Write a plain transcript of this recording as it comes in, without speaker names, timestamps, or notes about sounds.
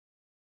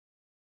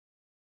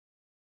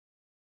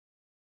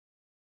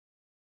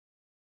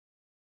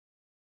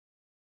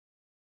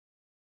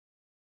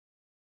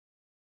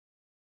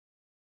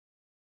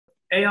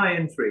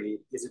AIN3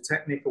 is a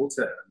technical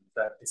term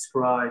that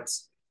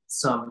describes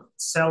some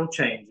cell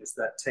changes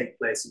that take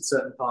place in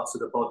certain parts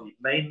of the body,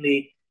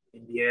 mainly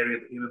in the area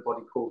of the human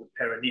body called the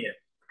perineum.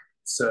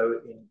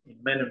 So in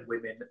men and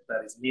women,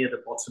 that is near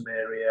the bottom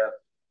area,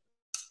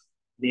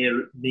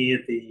 near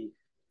the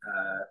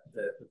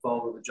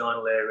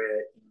vulvovaginal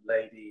area in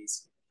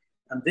ladies.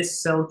 And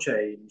this cell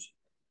change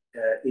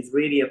is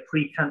really a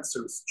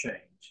precancerous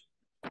change.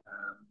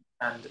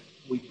 And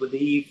we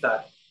believe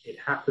that it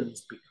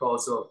happens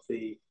because of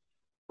the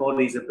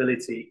body's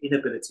inability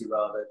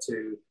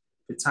to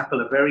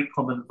tackle a very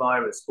common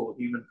virus called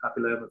human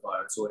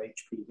papillomavirus, or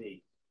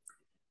HPV.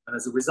 And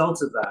as a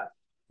result of that,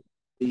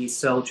 these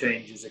cell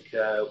changes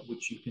occur,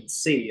 which you can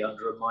see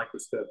under a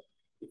microscope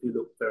if you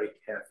look very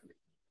carefully.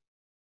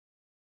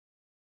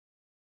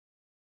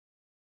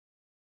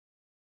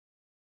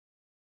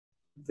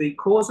 The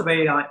cause of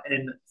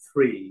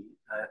AIN3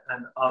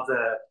 and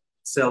other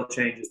cell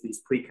changes,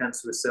 these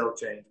precancerous cell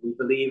changes, we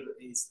believe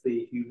is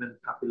the human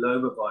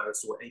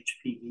papillomavirus, or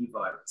HPV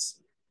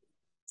virus.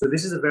 So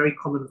this is a very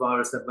common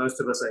virus that most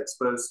of us are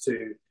exposed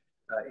to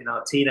in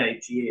our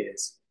teenage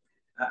years.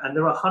 And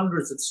there are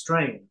hundreds of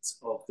strains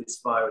of this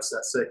virus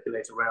that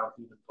circulate around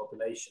human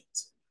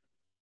populations.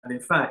 And in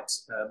fact,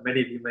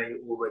 many of you may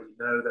already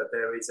know that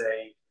there is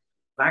a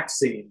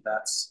vaccine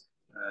that's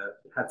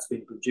has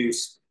been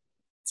produced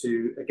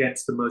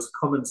against the most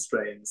common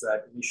strains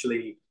that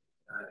initially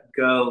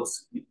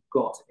girls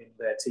got in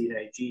their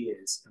teenage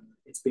years. And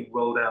it's being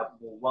rolled out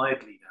more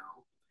widely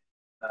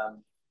now.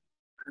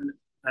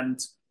 And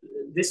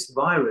this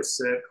virus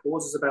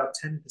causes about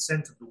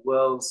 10% of the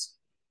world's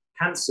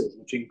cancers,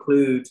 which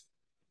include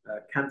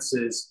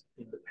cancers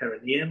in the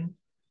perineum,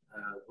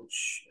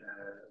 which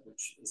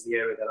is the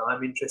area that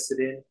I'm interested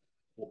in,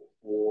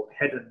 or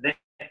head and neck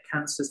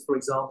cancers, for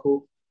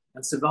example,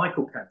 and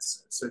cervical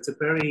cancer. So it's a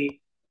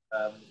very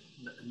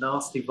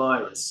nasty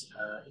virus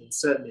in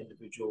certain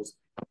individuals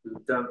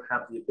who don't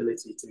have the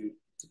ability to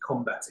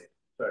combat it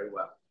very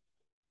well.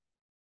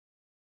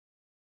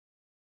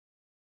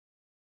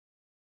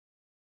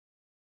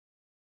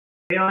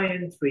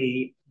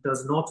 AIN3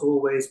 does not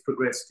always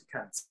progress to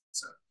cancer,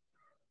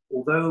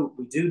 although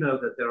we do know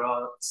that there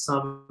are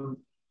some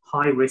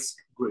high-risk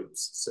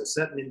groups. So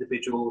certain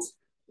individuals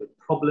with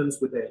problems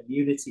with their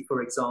immunity,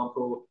 for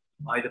example,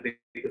 either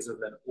because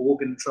of an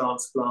organ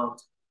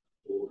transplant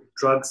or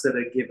drugs that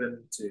are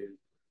given to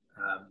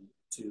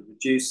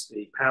reduce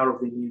the power of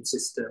the immune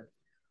system,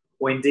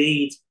 or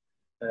indeed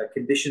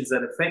conditions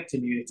that affect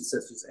immunity,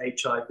 such as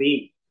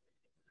HIV.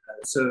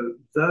 So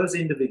those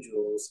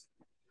individuals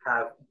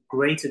have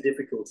greater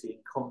difficulty in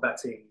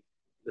combating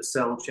the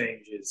cell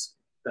changes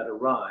that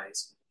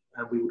arise,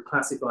 and we would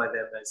classify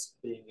them as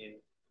being in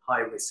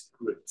high-risk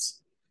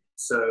groups.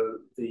 So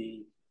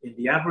in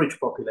the average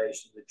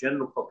population, the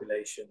general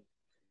population,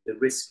 the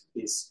risk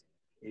is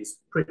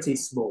pretty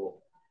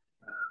small.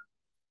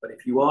 But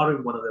if you are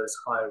in one of those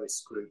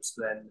high-risk groups,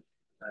 then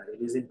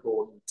it is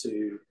important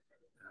to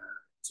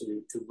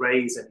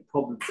raise any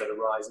problems that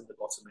arise in the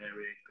bottom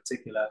area, in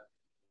particular,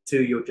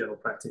 to your general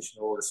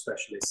practitioner or a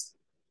specialist,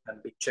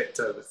 and be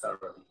checked over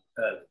thoroughly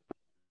early.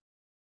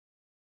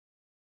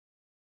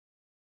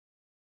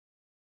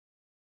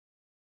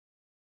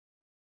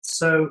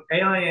 So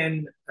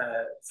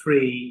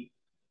AIN3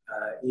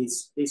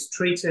 is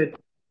treated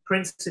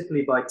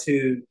principally by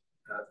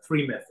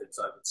three methods,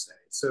 I would say.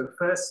 So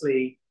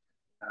firstly,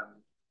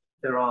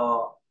 there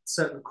are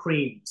certain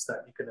creams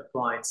that you can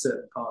apply in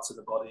certain parts of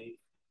the body.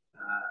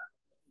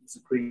 There's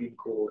a cream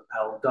called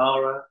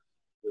Aldara,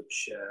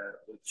 which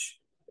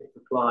if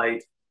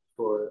applied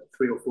for a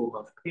 3 or 4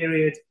 month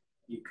period,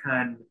 you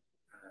can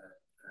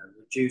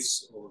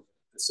reduce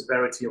the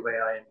severity of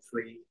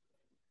AIN3.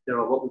 There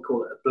are what we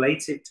call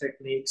ablative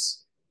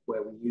techniques,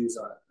 where we use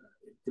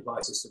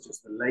devices such as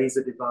the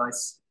laser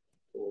device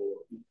or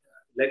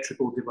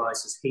electrical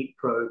devices, heat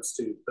probes,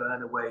 to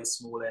burn away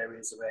small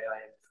areas of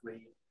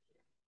AIN3.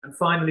 And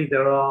finally,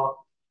 there are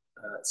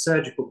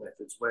surgical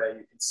methods where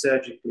you can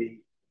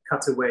surgically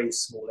cut away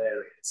small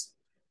areas.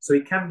 So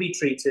it can be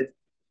treated,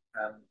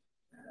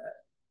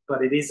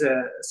 but it is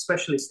a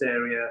specialist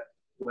area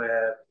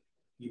where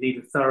you need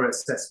a thorough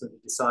assessment to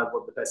decide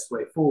what the best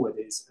way forward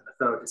is, and a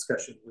thorough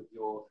discussion with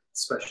your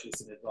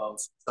specialist in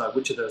advance to decide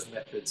which of those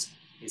methods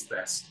is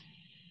best.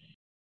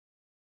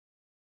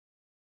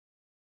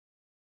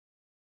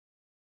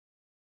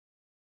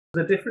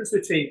 The difference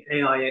between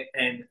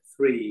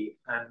AIN3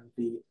 and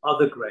the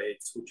other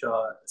grades, which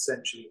are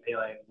essentially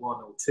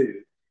AIN1 or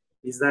 2,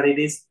 is that it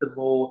is the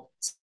more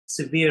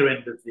severe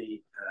end of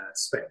the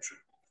spectrum.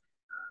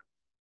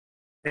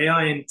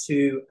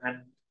 AIN2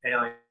 and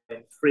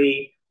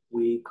AIN3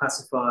 we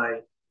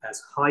classify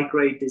as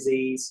high-grade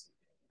disease,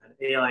 and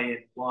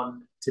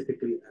AIN1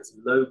 typically as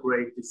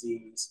low-grade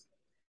disease.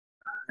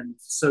 And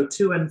so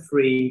 2 and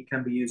 3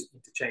 can be used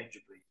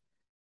interchangeably.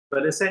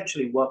 But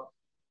essentially what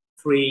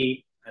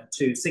 3 and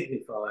 2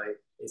 signify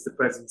is the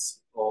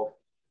presence of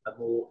a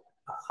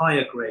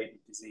higher grade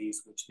of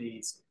disease, which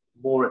needs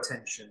more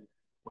attention,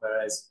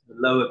 whereas the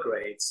lower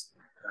grades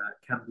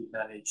can be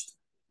managed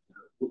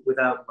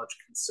without much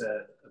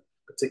concern,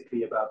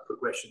 particularly about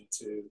progression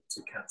to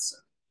cancer.